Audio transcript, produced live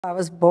I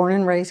was born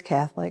and raised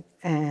Catholic,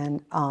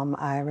 and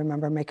I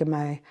remember making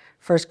my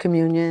first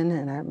communion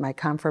and my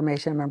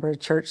confirmation. I remember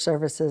church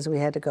services we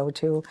had to go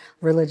to,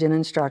 religion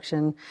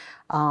instruction.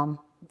 And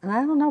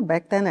I don't know,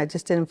 back then I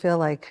just didn't feel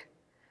like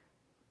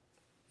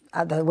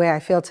the way I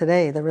feel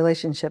today, the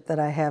relationship that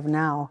I have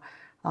now.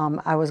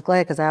 I was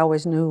glad because I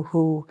always knew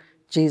who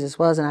Jesus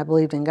was, and I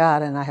believed in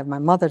God, and I have my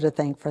mother to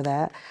thank for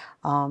that.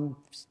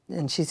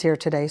 And she's here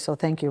today, so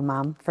thank you,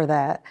 Mom, for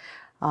that.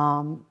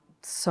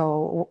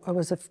 So it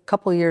was a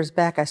couple years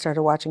back, I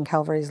started watching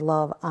Calvary's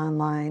Love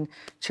online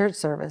church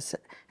service.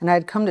 And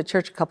I'd come to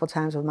church a couple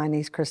times with my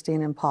niece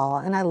Christine and Paul,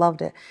 and I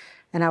loved it.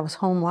 And I was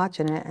home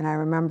watching it, and I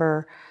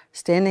remember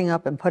standing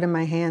up and putting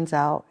my hands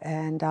out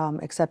and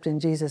accepting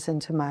Jesus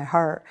into my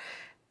heart.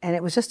 And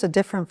it was just a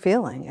different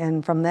feeling.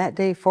 And from that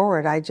day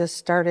forward, I just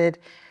started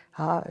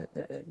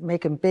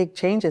making big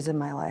changes in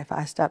my life.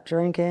 I stopped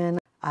drinking.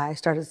 I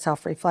started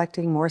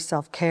self-reflecting, more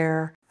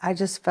self-care. I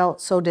just felt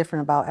so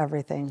different about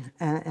everything.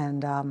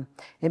 And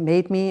it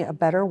made me a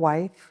better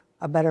wife,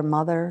 a better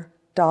mother,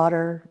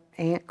 daughter,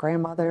 aunt,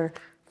 grandmother,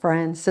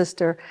 friend,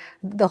 sister,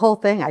 the whole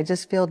thing. I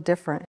just feel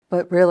different.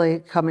 But really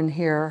coming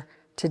here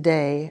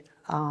today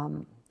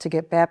to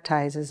get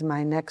baptized is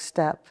my next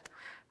step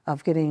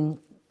of getting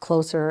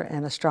closer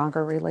and a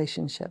stronger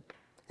relationship.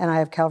 And I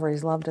have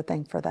Calvary's Love to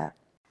thank for that.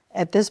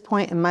 At this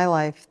point in my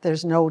life,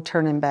 there's no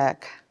turning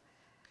back.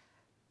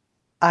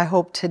 I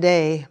hope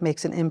today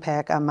makes an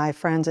impact on my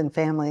friends and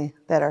family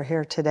that are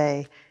here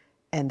today,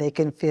 and they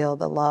can feel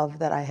the love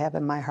that I have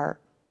in my heart.